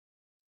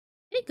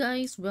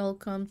Hey guys,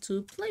 welcome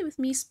to Play With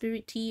Me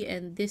Spirittea,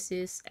 and this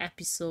is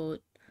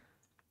episode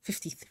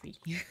 53.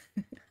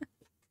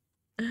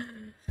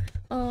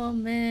 Oh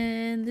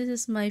man, this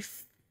is my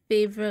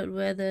favorite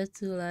weather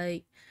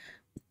to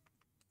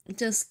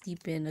just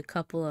sleep in a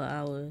couple of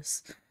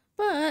hours.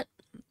 But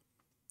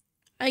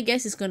I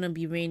guess it's gonna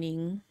be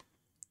raining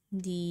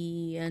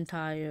the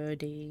entire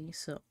day,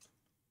 so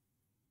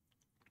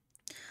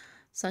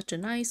such a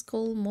nice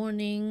cold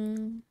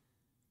morning.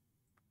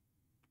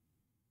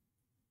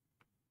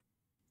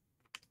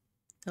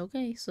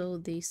 Okay, so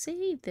they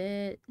say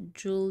that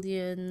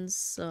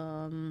Julian's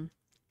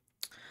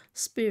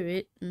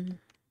spirit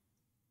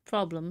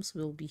problems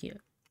will be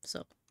here.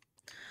 So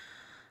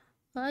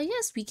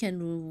yes, we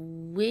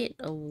can wait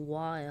a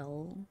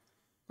while,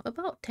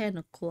 about 10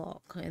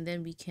 o'clock, and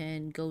then we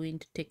can go in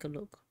to take a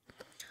look.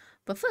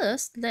 But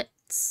first,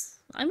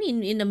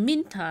 in the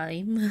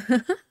meantime,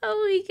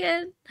 we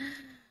can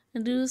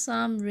do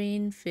some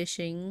rain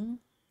fishing.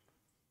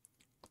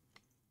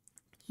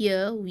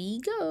 Here we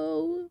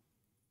go.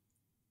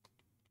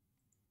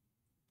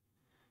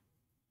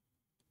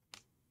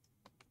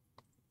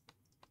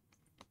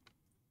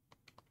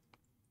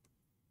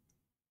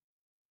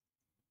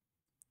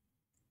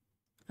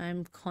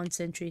 I'm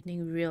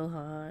concentrating real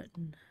hard.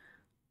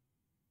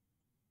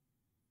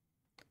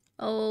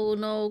 Oh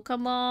no,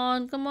 come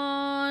on, come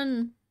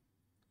on.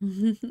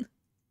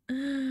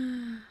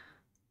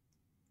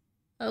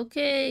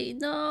 Okay,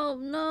 no,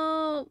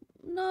 no,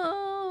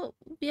 no.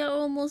 We are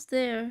almost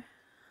there.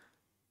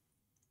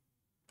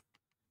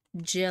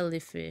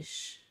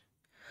 Jellyfish.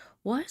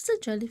 Why is the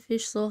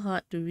jellyfish so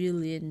hard to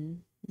reel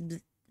in?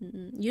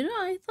 You know,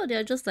 I thought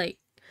they're just like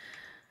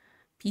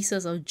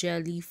pieces of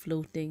jelly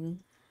floating.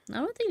 I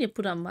don't think they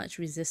put up much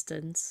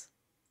resistance.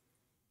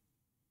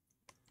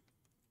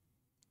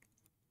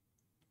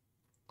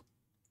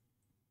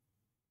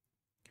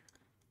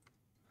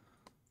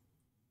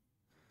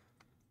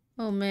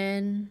 Oh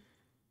man.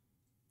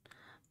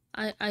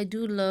 I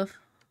do love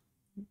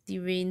the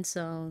rain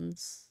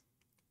sounds.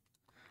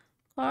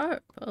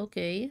 Carp,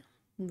 okay.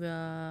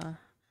 We're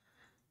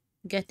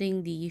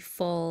getting the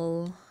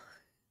fall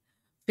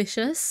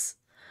fishes.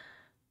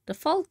 The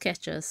fall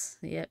catchers,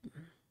 yep.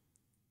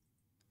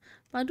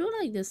 But I do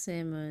like the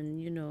salmon,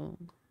 you know.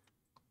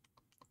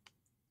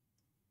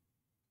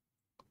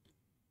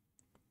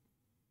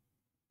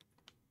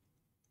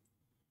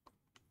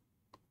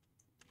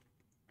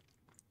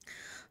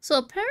 So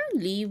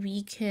apparently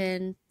we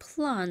can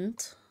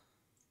plant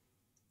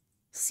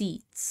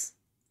seeds.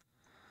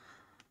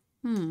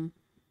 I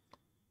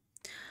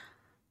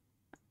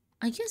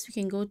guess we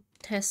can go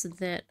test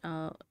that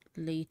out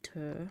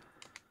later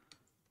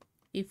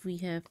if we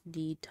have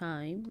the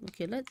time.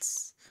 Okay,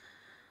 let's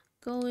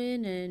go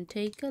in and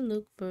take a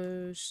look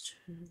first.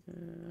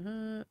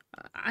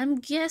 I'm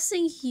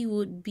guessing he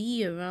would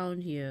be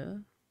around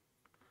here.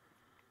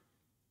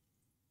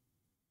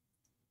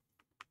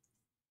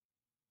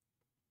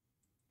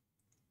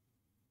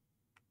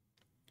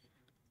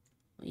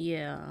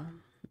 Yeah,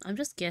 I'm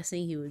just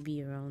guessing he would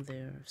be around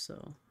there,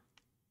 so.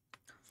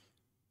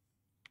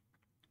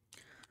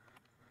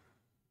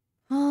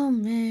 Oh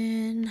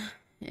man,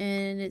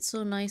 and it's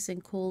so nice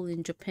and cold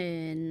in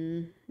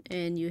Japan,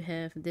 and you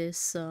have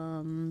this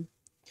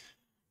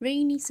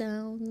rainy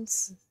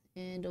sounds,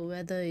 and the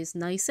weather is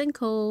nice and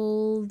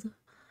cold.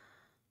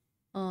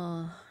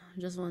 Oh, I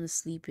just want to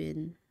sleep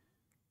in.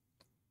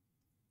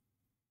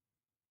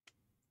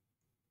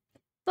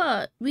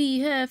 But we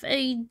have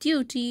a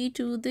duty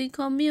to the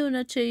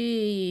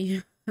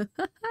community.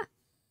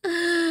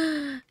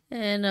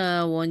 And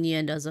 1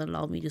 year doesn't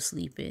allow me to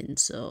sleep in,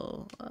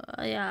 so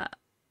yeah.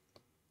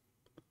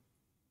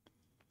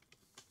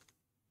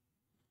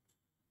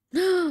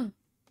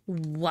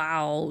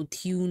 Wow,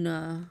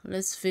 tuna.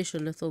 Let's fish a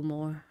little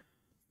more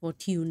for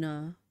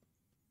tuna.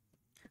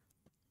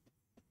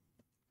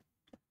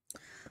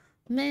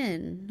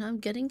 Man, I'm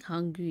getting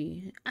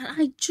hungry. And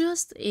I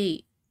just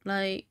ate.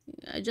 Like,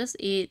 I just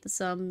ate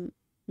some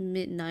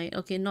midnight.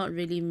 Okay, not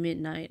really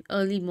midnight.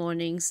 Early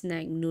morning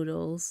snack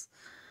noodles.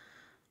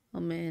 Oh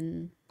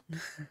man.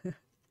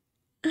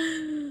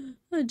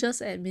 I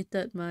just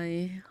admitted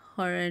my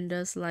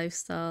horrendous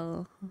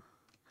lifestyle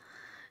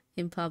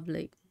in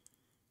public.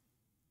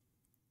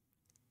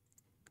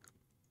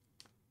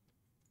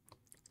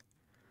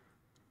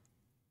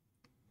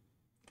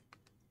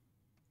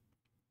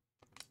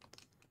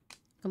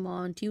 Come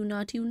on,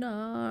 tuna,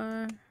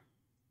 tuna.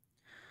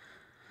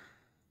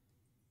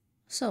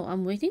 So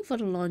I'm waiting for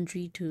the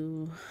laundry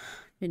to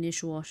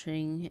finish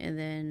washing and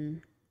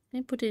then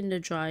I put it in the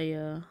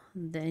dryer,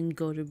 then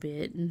go to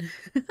bed.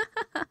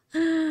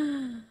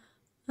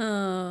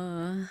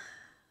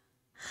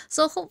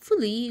 So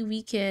hopefully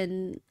we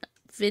can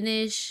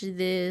finish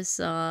this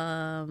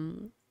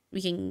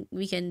we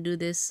can do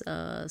this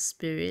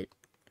spirit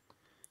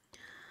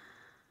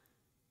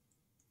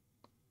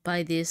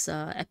by this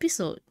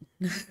episode.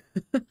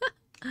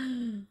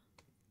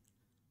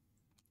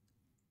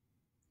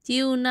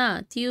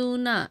 Tuna,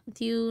 tuna,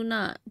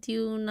 tuna,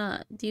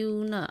 tuna,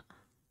 tuna.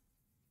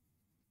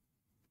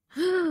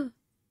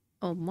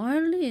 Oh,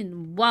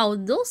 marlin. Wow,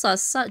 those are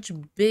such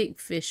big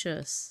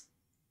fishes.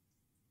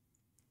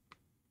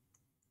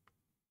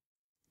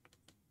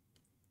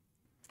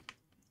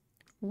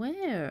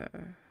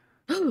 Where?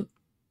 Oh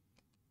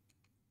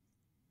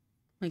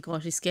my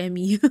gosh, it scared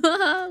me.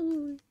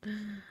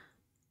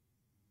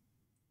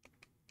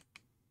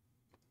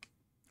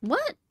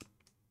 What?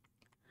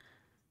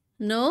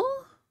 No?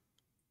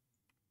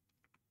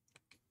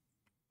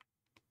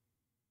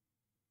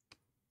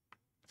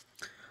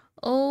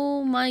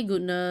 Oh my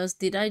goodness,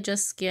 did I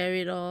just scare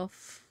it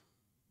off?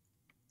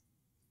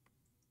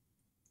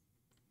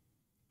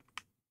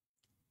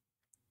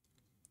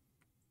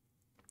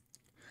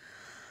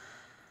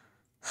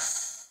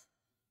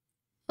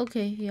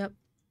 Okay, yep.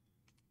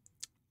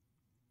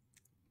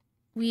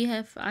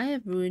 I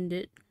have ruined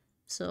it.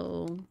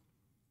 So,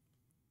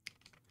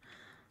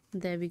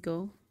 there we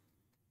go.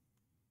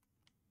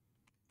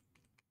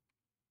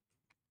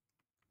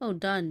 Oh,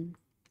 done.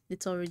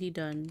 It's already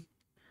done.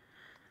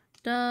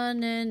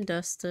 Done and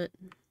dusted.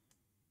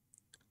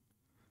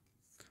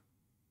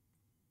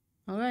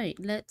 Alright,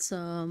 let's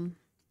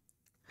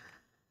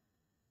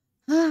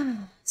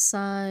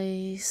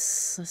size.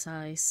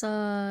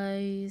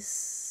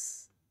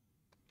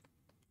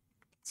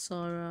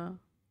 Sora.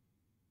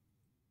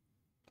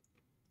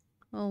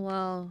 Oh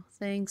wow,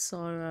 thanks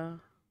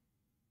Sora.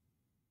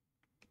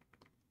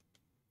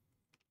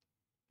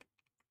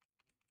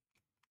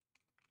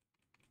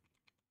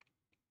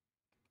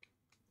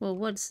 Well,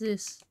 what's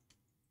this?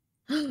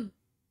 Did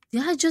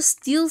I just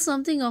steal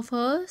something of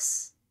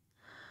hers?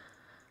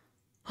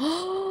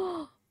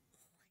 Oh,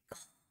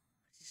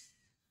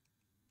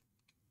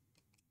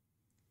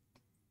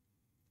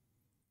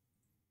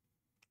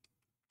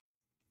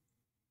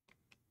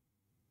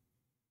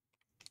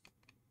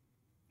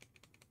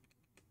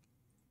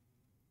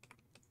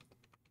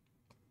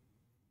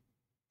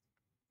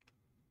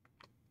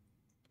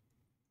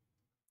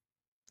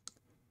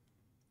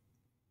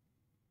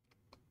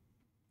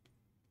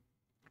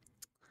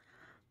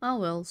 ah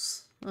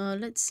wells.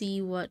 Let's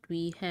see what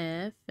we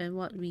have and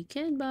what we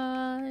can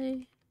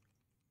buy.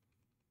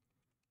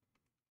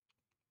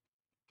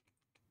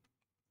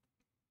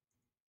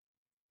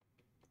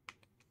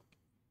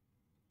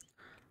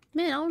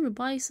 Man, I want to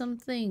buy some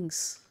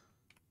things.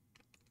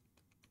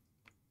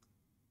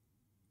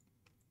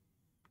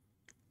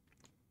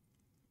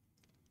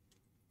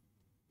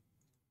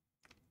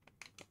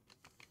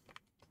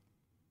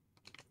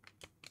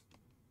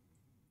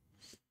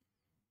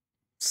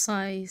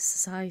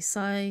 Size.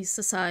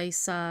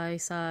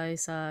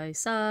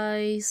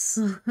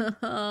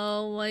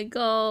 Oh my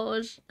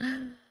gosh.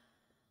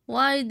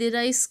 Why did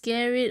I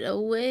scare it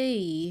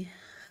away?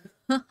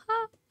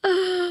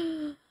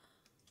 Oh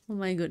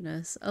my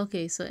goodness.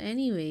 Okay, so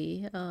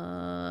anyway,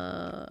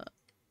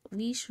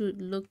 we should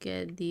look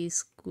at these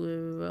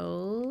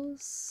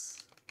squirrels.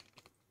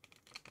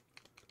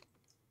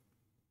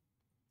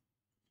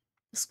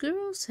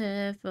 Squirrels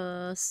have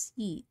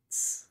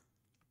seeds.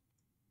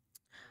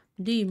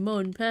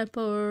 Demon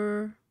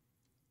pepper.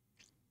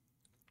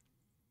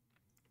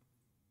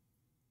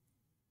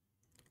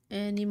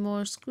 Any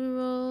more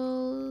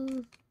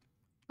squirrel?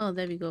 Oh,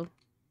 there we go.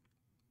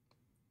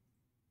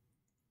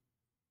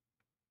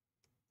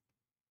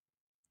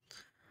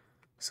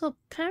 So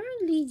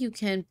apparently you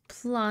can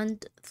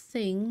plant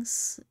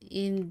things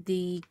in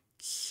the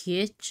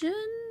kitchen?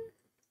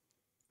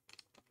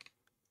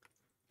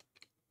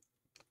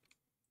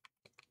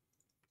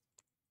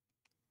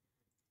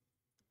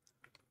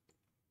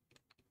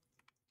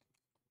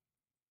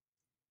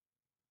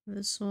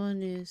 This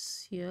one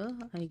is here,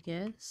 I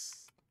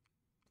guess.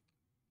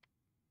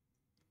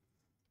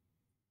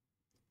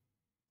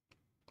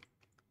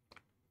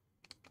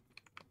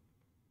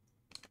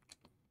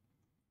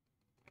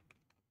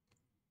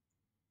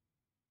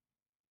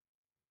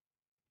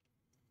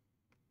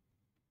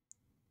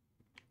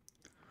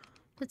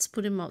 Let's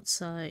put him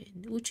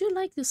outside. Would you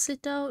like to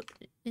sit out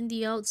in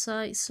the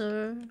outside,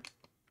 sir?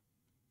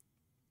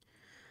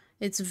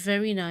 It's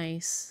very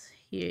nice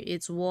here.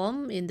 It's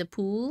warm in the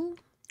pool,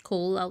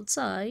 cold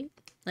outside.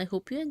 I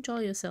hope you enjoy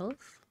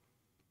yourself.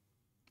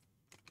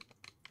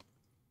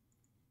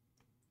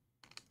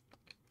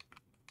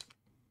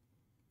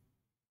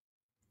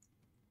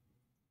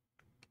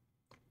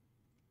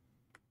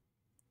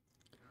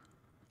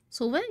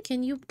 So when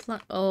can you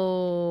plant?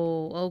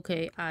 Oh,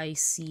 okay. I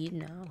see it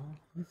now.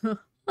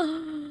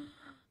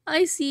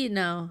 I see it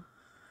now.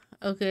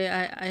 Okay,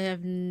 I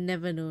have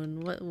never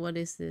known. What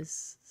is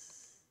this?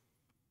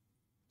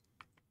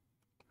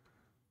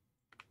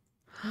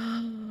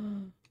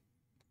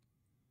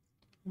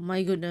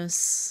 My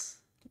goodness.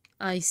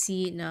 I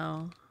see it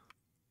now.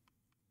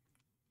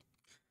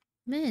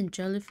 Man,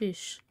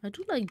 jellyfish. I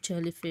do like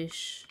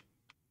jellyfish.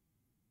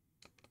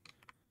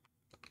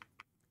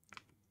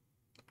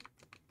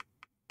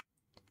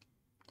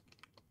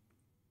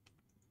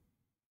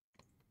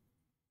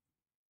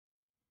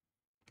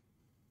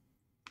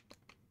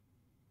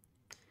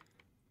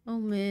 Oh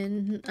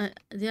man,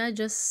 did I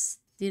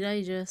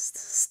just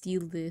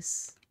steal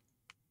this?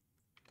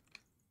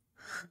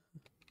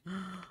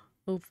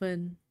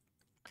 Open.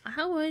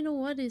 How do I know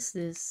what is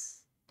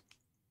this?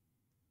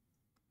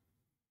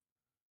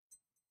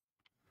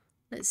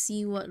 Let's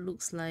see what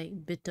looks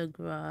like bitter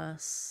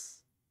grass.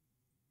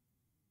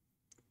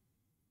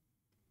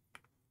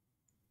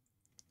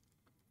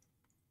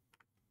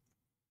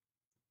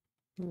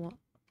 What?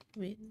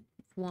 Wait.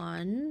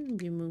 1,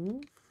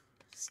 remove.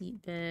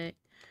 Seed bag.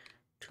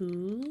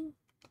 2,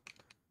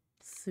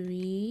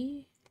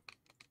 3,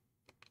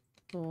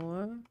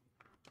 4,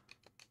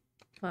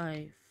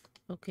 5.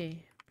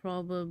 Okay,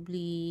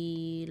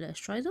 probably let's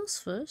try those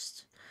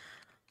first.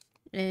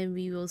 And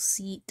we will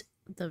seed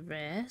the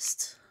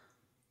rest.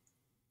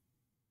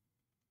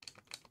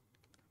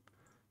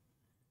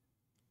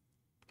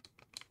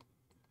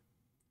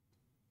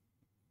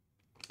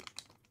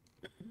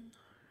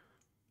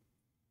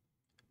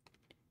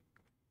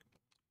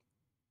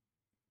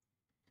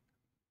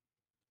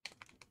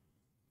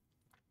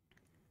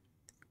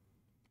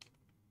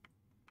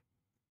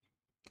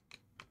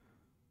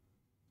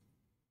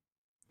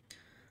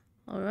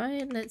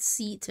 Alright, let's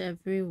seat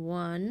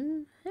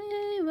everyone.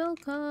 Hey,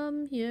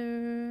 welcome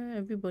here.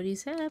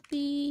 Everybody's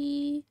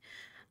happy.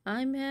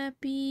 I'm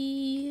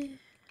happy.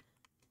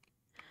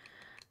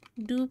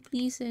 Do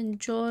please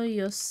enjoy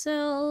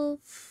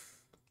yourself.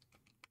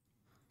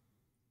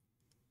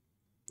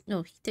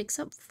 Oh, he takes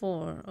up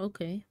 4.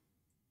 Okay.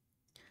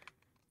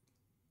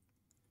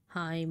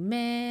 Hi,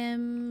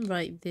 ma'am.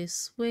 Right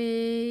this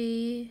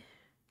way.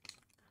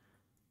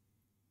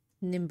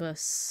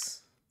 Nimbus.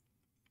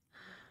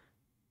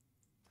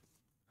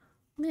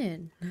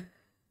 Man.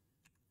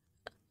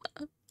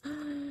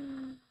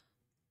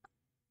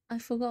 I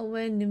forgot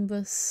where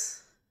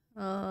Nimbus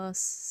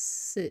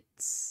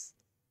sits.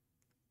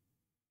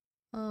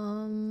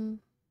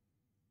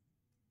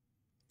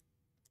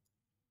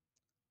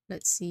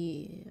 Let's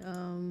see.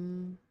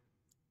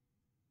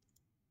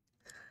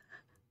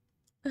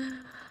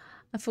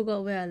 I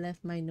forgot where I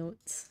left my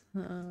notes.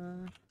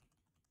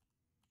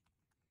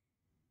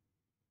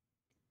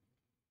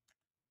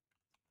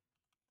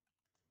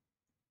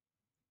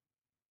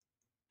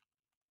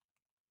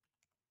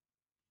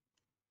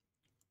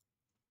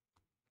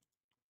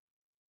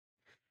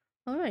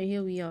 Alright,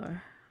 here we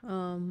are.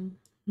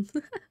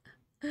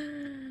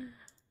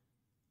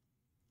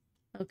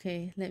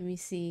 Okay, let me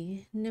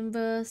see.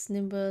 Nimbus,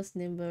 Nimbus,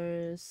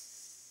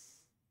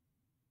 Nimbus.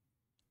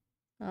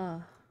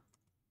 Ah.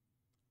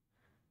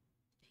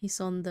 He's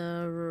on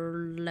the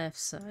left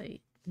side.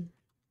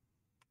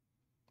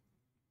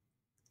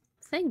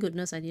 Thank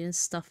goodness I didn't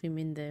stuff him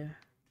in there.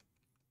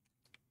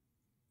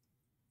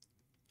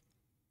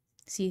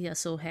 See, they're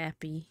so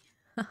happy.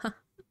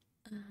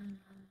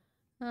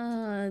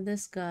 Ah,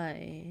 this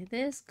guy.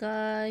 This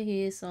guy,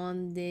 he's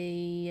on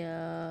the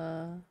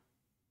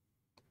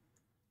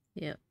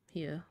yep,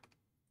 here.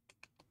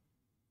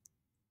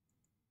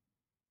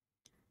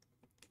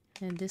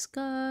 And this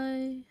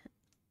guy,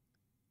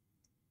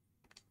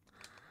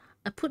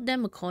 I put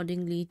them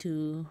accordingly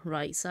to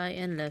right side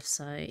and left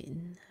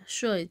side.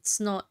 Sure,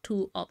 it's not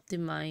too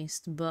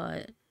optimized,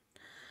 but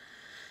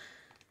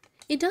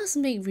it does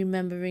make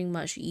remembering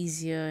much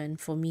easier and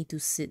for me to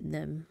sit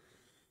them.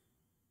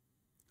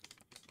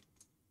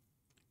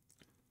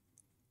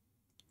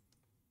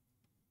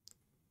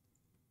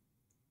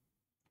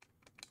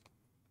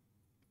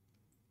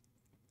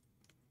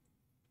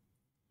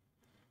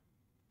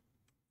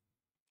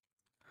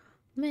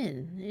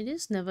 Man, it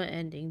is never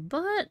ending,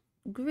 but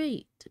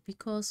great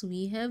because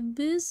we have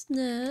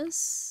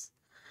business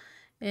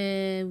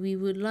and we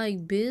would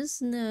like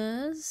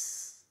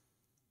business.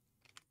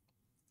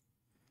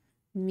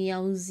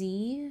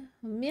 Meowsy.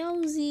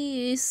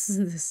 Meowsy is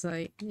the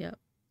side. Yep.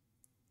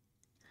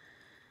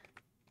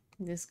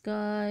 This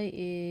guy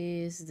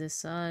is the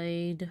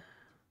side.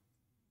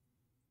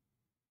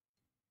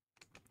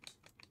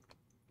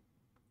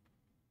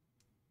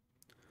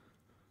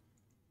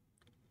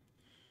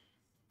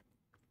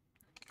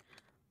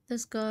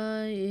 This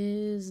guy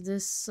is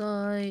this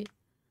side.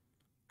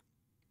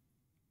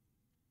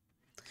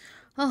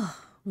 Oh,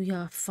 we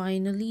are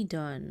finally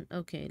done.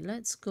 Okay,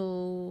 let's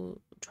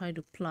go try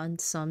to plant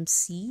some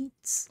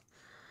seeds.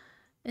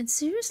 And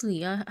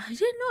seriously, I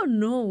did not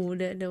know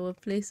that there were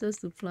places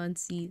to plant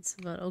seeds,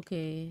 but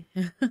okay.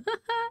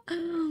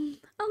 I'm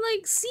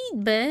like,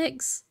 seed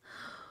bags?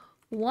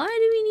 Why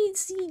do we need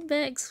seed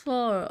bags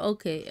for?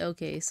 Okay,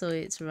 okay, so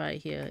it's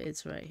right here.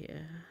 It's right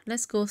here.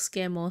 Let's go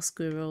scare more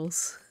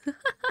squirrels.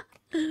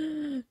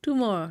 2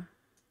 more.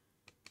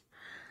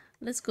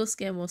 Let's go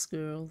scare more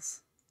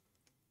squirrels.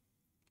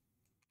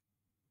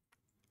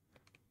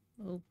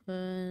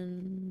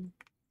 Open.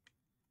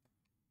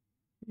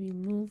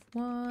 Remove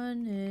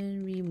 1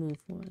 and remove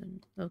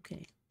 1.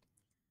 Okay.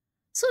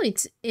 So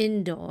it's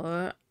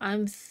indoor.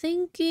 I'm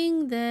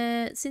thinking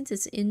that since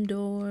it's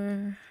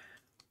indoor,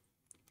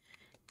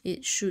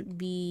 it should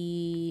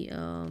be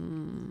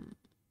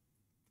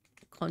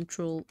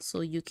controlled so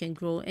you can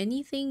grow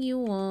anything you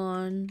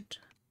want.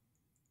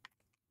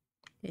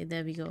 Okay,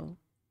 there we go.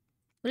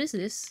 What is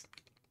this?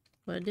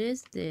 What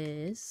is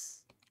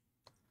this?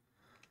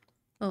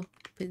 Oh,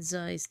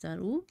 pizza is done.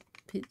 Ooh,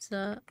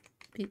 pizza.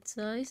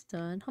 Pizza is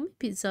done. How many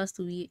pizzas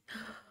do we eat?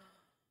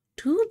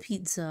 Two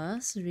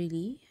pizzas?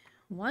 Really?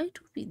 Why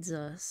two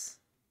pizzas?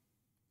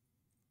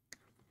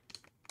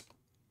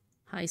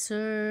 Hi,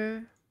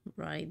 sir.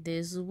 Right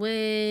this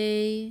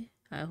way.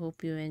 I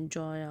hope you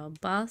enjoy our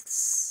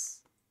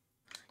baths.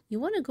 You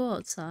want to go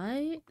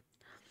outside?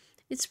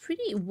 It's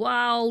pretty.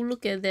 Wow,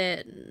 look at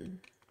that.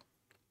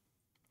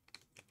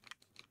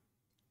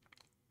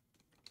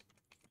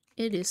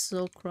 It is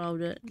so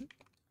crowded.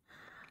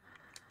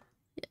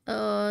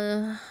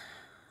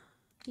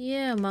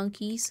 Yeah,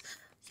 monkeys.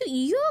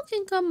 You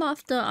can come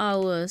after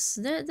hours.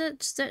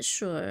 That's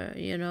sure,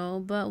 you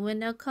know. But when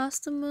they're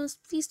customers,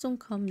 please don't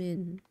come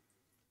in.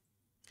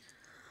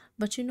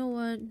 But you know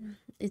what?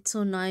 It's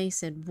so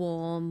nice and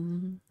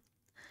warm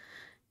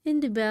in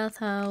the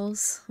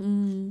bathhouse.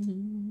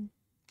 Let's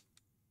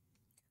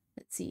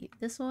see.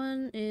 This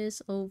one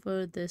is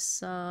over this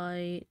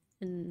side,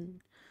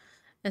 and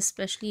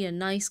especially a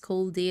nice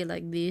cold day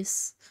like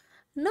this,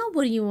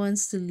 nobody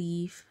wants to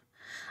leave.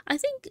 I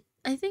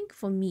think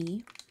for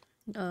me,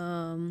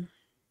 um,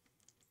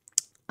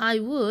 I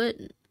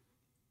would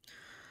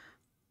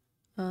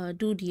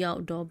do the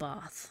outdoor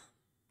bath.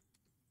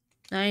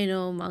 I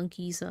know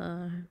monkeys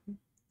are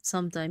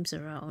sometimes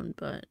around,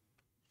 but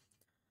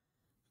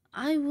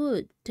I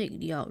would take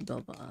the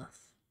outdoor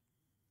bath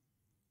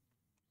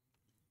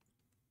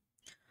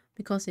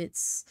because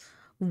it's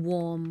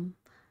warm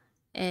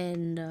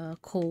and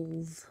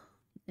cold,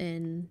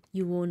 and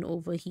you won't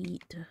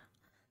overheat.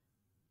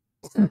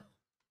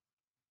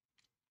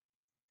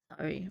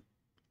 Sorry.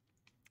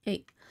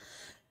 Hey,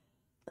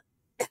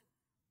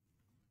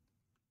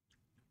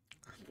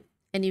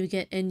 and if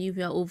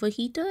you're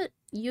overheated,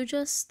 you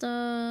just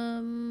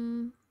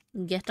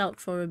get out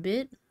for a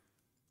bit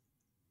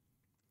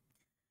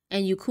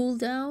and you cool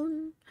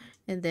down,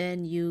 and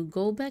then you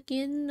go back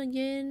in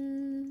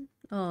again.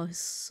 Oh, it's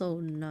so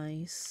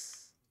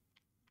nice.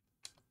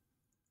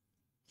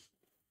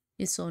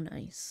 It's so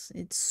nice.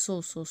 It's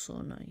so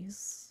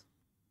nice.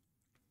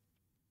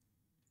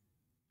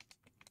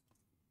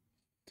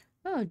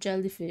 Oh,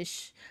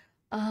 jellyfish.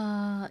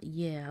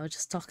 Yeah, I was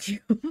just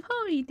talking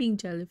about eating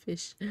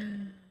jellyfish.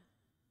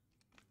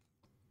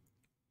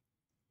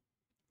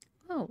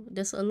 Oh,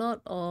 there's a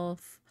lot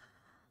of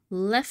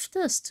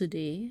lefters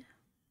today.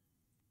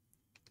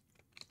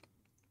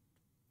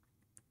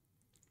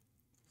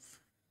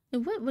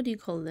 What do you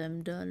call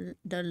them? The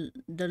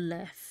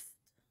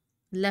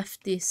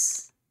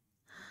leftists.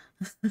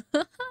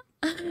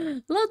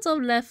 Lots of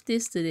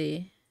leftists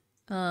today.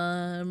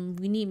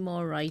 We need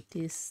more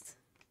rightists.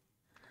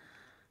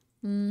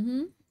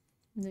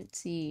 Let's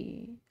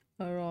see.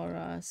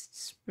 Aurora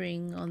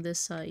spring on this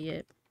side.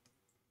 Yep.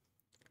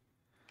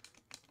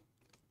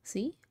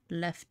 See?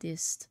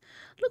 Leftist.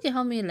 Look at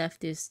how many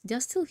leftists. They're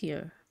still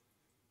here.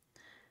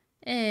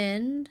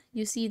 And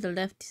you see the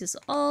leftists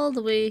all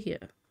the way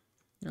here.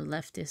 The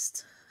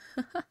leftist.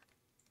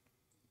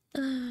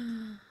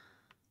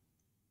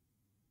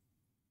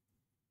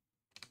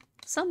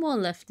 Some more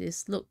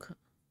leftists. Look.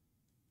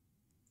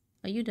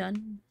 Are you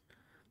done?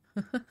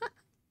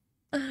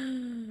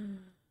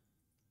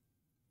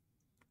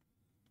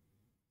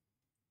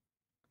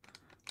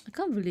 I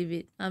can't believe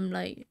it. I'm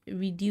like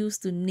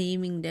reduced to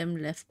naming them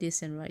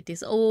leftists and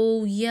rightists.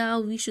 Oh yeah,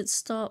 we should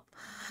stop.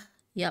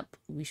 Yep,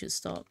 we should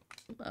stop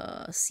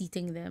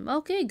seating them.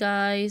 Okay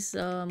guys,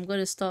 I'm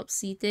gonna stop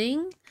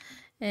seating.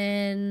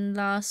 And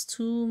last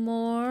two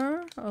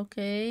more.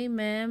 Okay,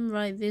 ma'am,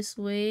 right this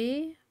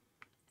way.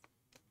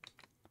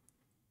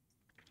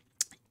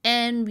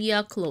 And we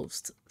are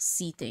closed.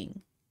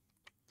 Seating.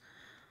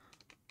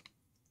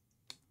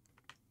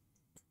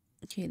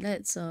 Okay,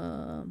 let's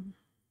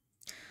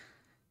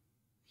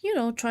you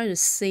know, try to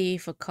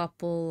save a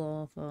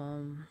couple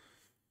of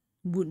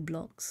wood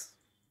blocks.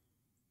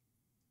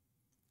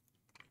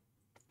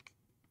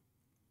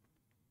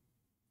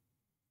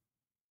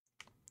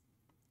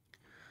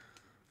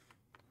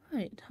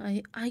 Right,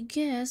 I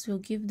guess we'll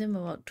give them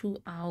about 2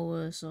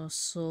 hours or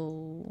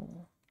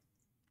so.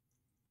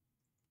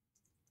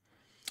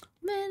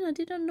 Man, I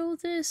didn't know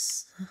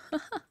this.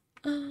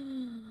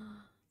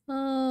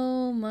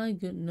 Oh my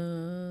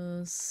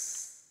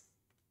goodness.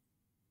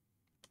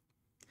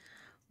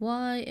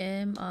 Why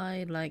am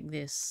I like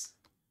this?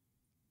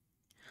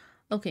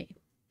 Okay,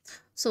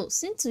 so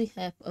since we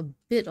have a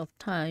bit of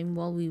time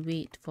while we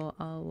wait for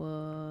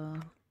our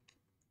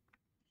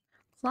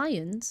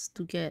clients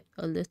to get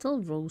a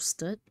little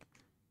roasted,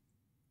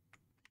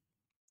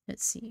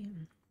 let's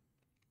see.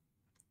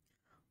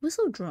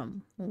 Whistle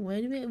drum.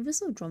 Where do we get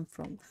whistle drum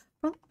from?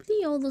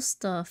 Probably all the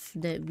stuff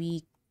that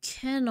we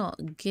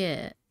cannot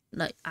get,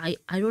 like I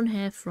don't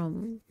have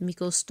from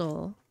Miko's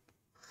store,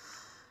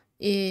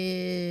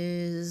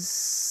 is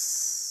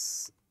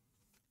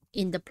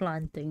in the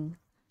planting.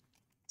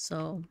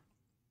 So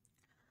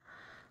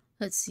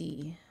let's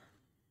see.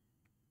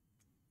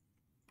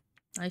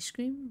 Ice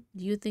cream?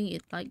 Do you think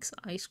it likes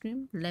ice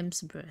cream?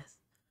 Lamb's breath.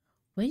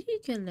 Where do you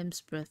get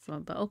lamb's breath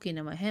from? But okay,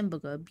 now my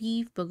hamburger,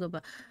 beef burger,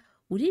 but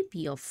would it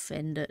be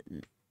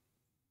offended?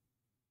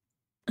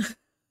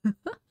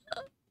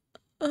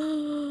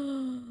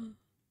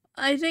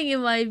 I think you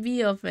might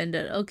be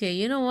offended. Okay,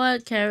 you know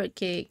what? Carrot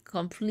cake,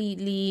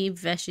 completely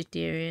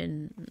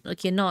vegetarian.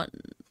 Okay, not.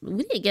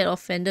 Will you get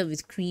offended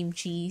with cream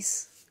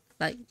cheese?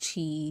 Like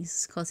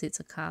cheese, because it's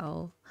a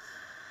cow.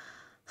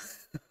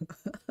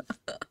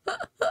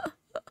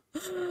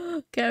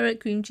 Carrot,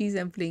 cream cheese,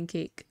 and plain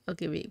cake.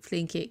 Okay, wait,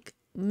 plain cake.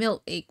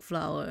 Milk, egg,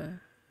 flour.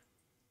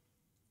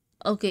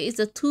 Okay, it's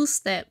a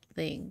two-step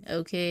thing.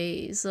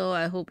 Okay, so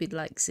I hope it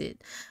likes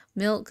it.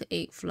 Milk,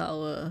 egg,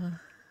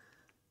 flour.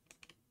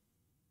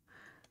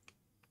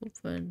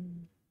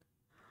 Open.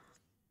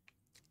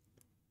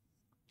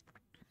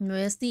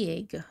 Where's the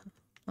egg?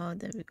 Oh,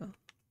 there we go.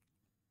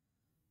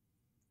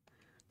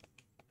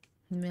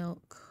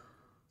 Milk.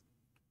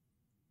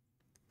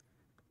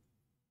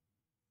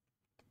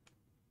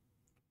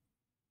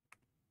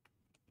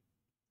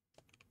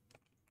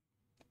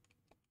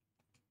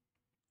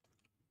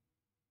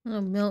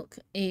 Milk,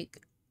 egg,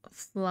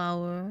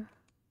 flour,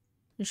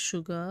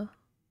 sugar.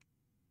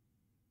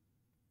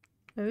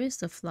 Where is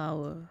the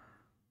flour?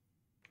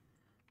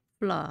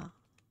 Flour.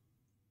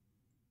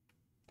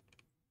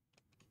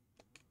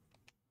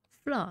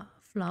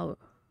 Flour.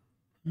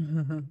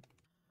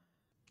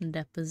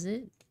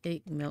 Deposit,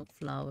 egg, milk,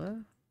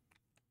 flour.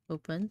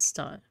 Open,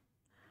 start.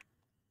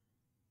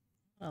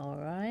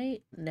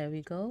 Alright, there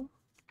we go.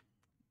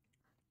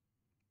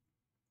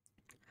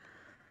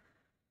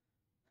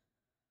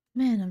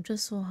 Man, I'm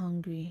just so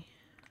hungry.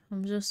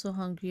 I'm just so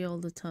hungry all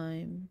the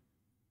time.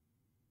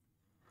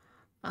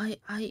 I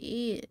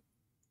ate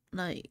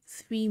like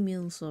 3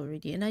 meals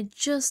already and I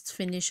just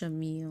finished a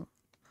meal.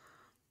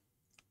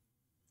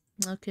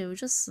 Okay, we'll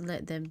just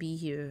let them be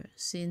here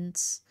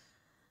since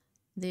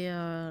they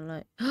are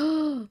like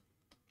I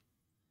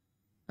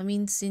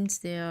mean since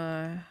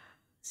we're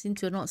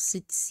not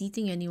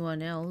seating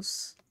anyone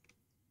else.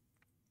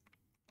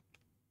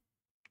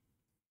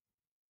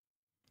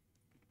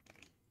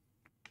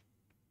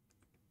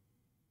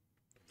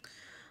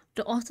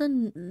 The way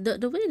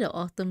the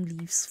autumn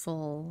leaves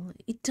fall,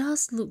 it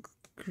does look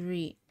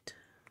great.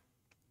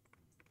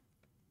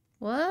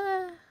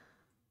 What?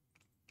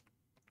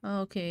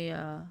 Okay,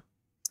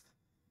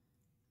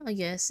 I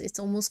guess it's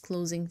almost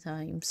closing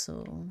time,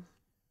 so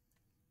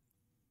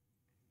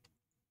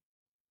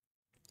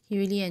he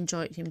really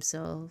enjoyed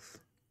himself.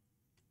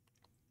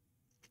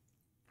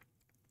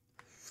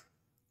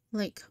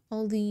 Like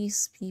all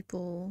these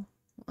people,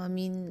 I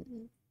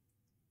mean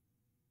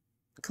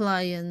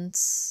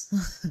clients.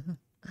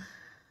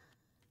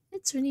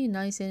 It's really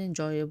nice and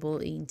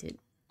enjoyable, ain't it?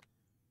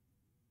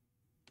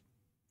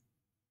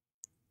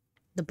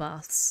 The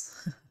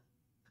baths.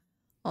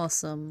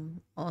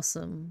 Awesome,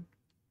 awesome.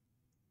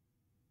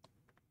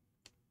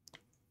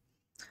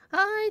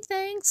 Hi,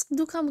 thanks.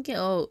 Do come again.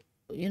 Oh,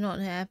 you're not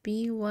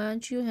happy? Why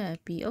aren't you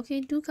happy?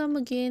 Okay, do come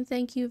again.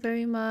 Thank you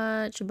very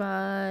much.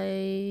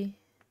 Bye.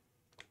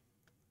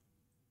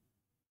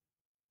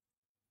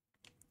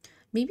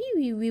 Maybe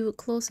we would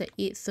close at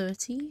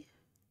 8:30.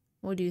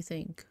 What do you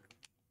think?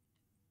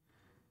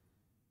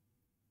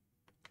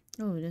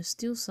 Oh, there's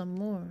still some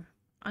more.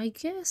 I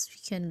guess we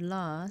can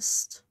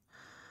last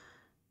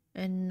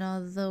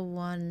another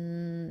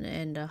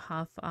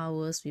 1.5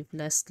 hours with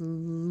less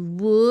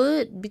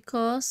wood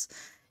because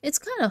it's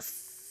kind of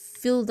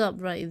filled up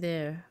right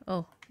there.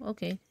 Oh,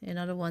 okay.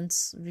 Another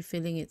one's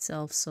refilling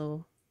itself,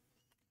 so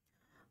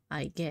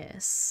I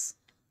guess.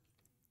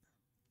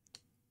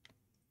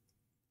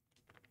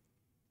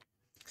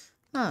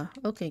 Ah,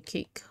 okay,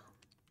 cake.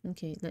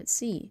 Okay, let's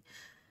see.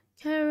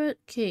 Carrot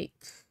cake.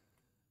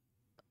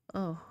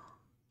 Oh,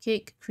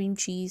 cake, cream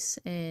cheese,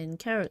 and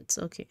carrots.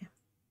 Okay.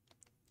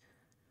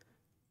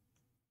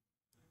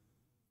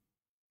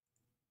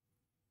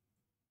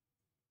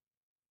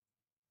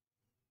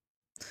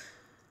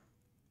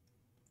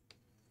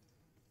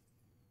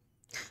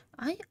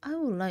 I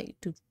would like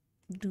to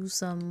do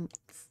some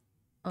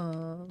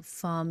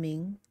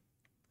farming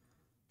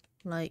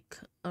like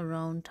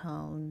around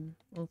town.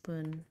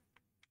 Open.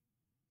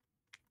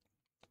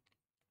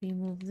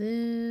 Remove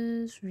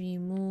this,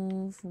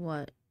 remove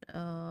what?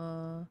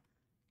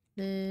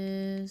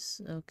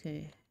 This,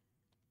 okay.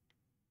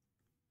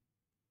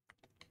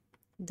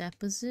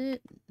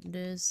 Deposit,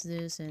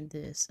 this, and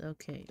this.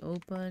 Okay,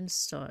 open,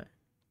 start.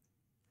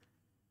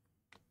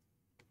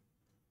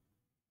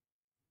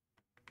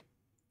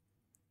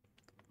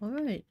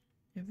 Alright,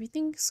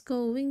 everything's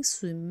going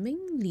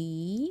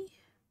swimmingly.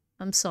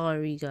 I'm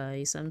sorry,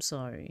 guys, I'm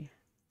sorry.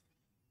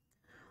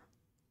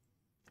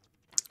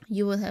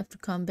 You will have to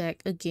come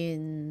back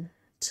again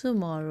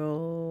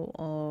tomorrow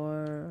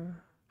or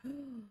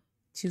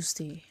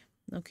Tuesday.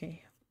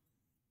 Okay.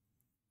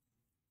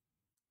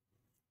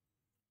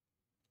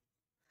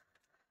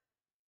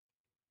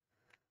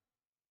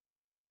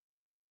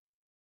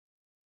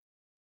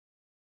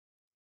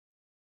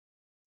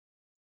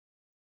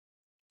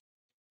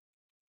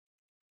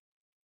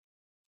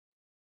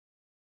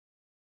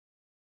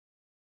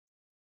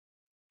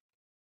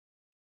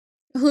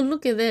 Oh,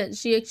 look at that.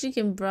 She actually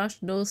can brush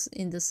those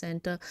in the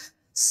center.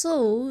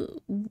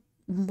 So,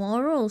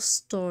 moral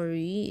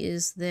story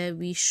is that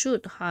we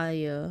should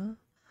hire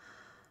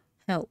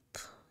help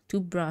to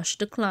brush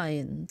the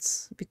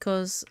clients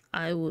because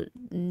I would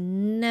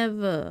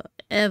never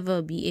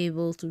ever be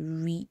able to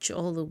reach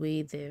all the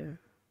way there.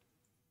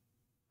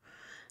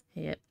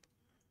 Yep.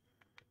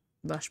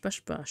 Brush, brush,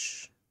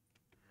 brush.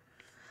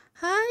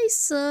 Hi,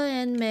 sir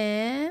and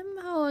ma'am.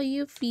 How are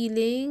you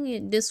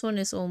feeling? This one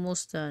is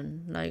almost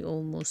done. Like,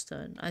 almost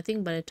done. I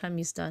think by the time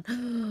he's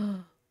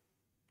done...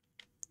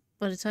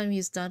 by the time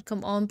he's done,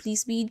 come on,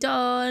 please be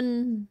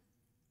done.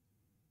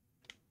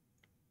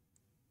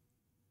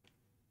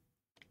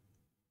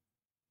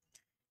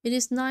 It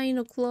is 9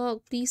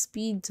 o'clock. Please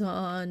be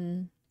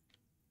done.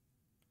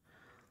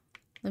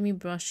 Let me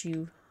brush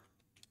you.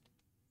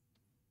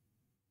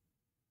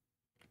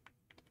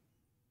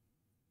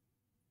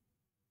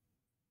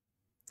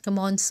 Come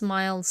on,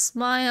 smile,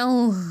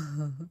 smile.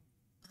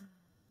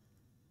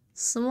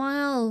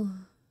 Smile.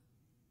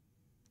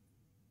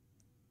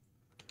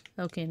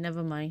 Okay,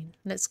 never mind.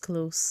 Let's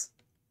close.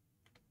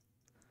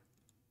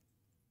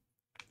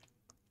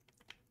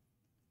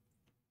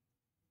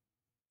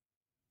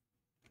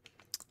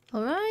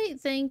 Alright,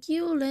 thank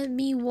you. Let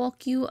me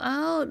walk you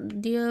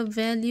out, dear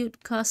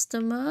valued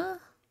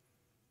customer.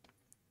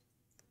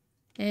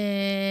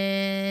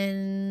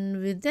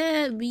 And with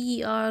that,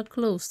 we are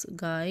closed,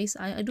 guys.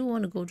 I do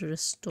want to go to the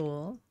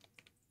store.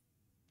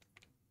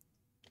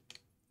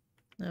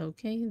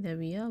 Okay, there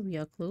we are. We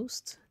are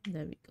closed.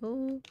 There we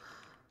go.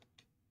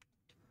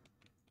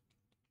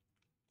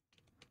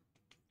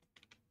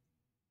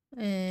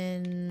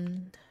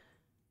 And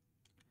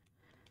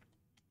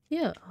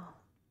yeah.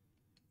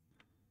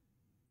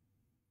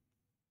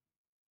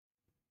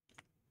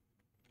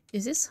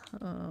 Is this?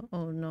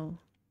 Oh no.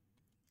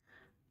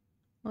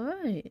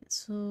 Alright,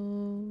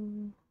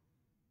 so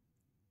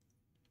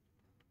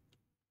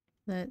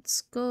let's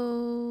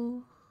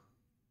go.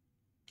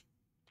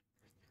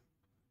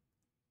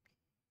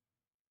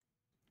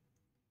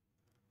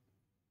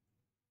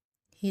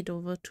 Head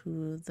over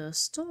to the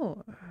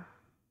store.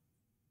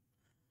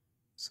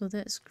 So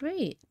that's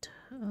great.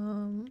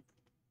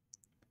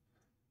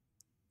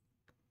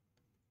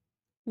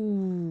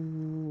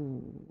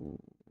 Ooh.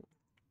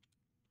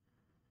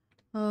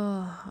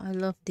 Oh, I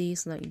love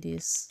days like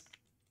this.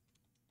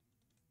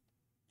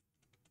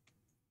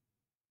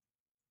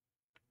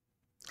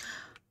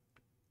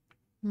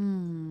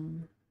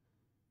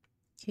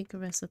 Cake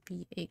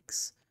recipe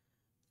eggs.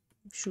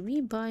 Should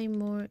we buy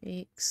more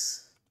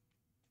eggs?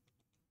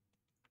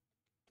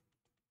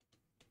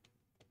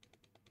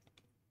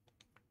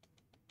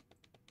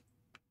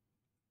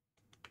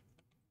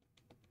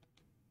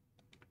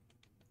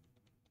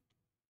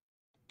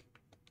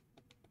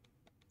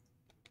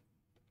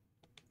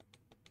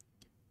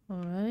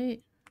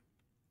 Alright.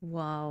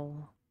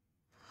 Wow.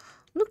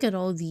 Look at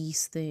all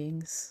these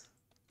things.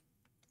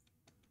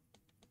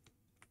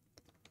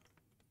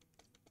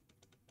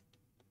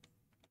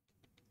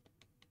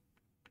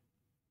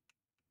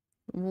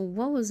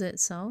 What was that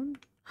sound?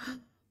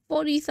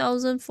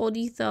 40,000,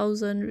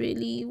 40,000.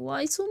 Really?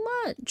 Why so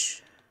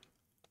much?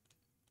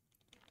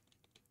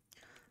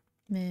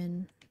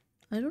 Man,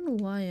 I don't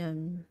know why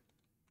I'm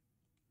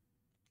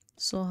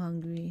so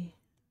hungry.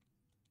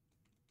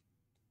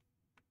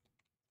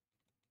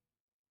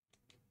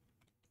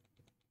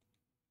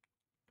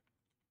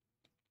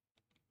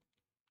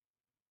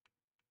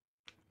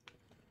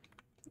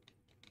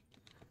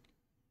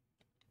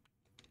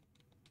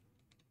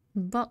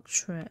 Bug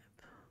trap.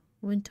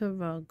 Winter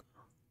rug.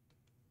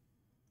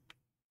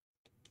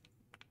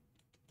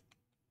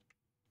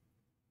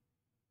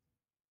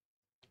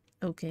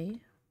 Okay.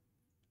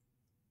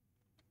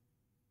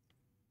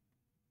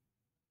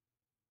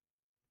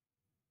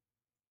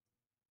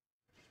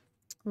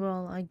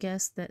 Well, I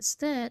guess that's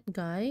that,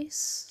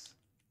 guys.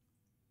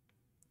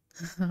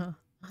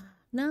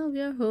 Now we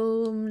are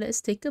home.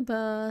 Let's take a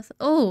bath.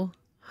 Oh,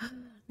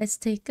 let's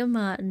take a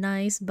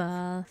nice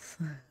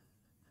bath.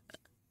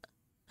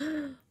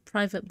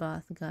 Private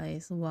bath,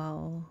 guys.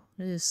 Wow,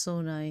 this is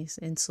so nice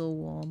and so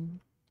warm.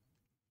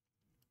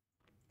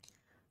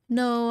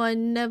 No, I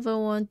never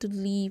want to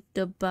leave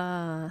the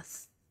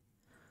bath.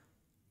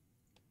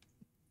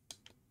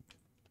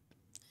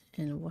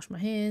 And wash my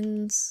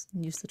hands,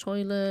 use the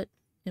toilet.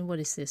 And what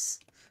is this?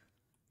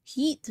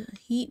 Heat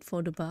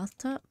for the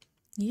bathtub?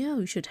 Yeah,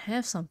 we should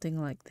have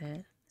something like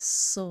that.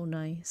 So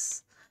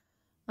nice.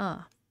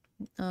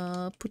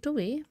 Put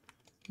away.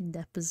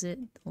 Deposit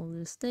all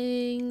these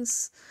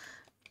things.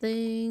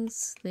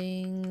 Things.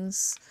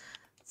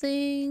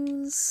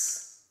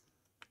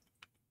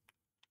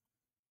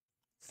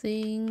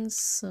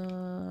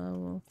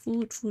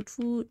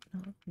 Food.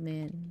 Oh,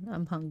 man,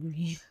 I'm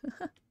hungry.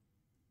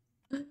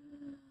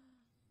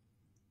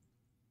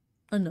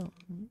 Oh no.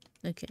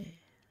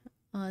 Okay.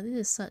 This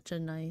is such a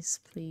nice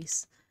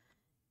place.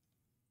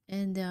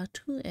 And there are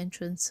 2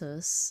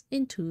 entrances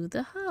into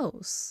the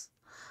house.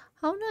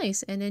 How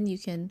nice. And then you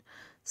can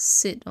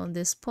sit on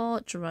this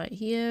porch right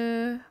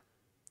here.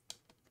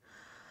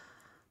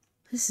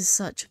 This is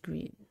such a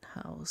great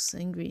house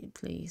and great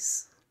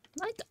place.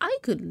 Like, I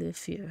could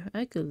live here.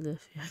 I could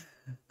live here.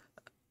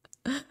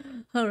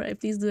 All right,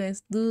 please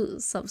do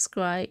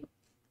subscribe,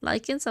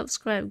 like and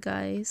subscribe,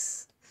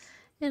 guys,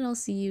 and I'll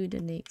see you in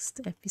the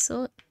next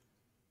episode.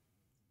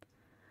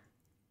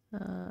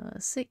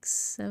 6,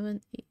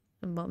 7, 8,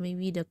 about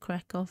maybe the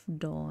crack of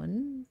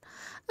dawn.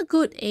 A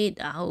good 8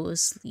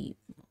 hours sleep.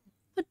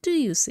 What do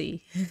you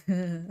say?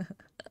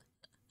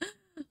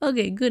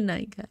 Okay, good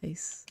night,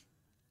 guys.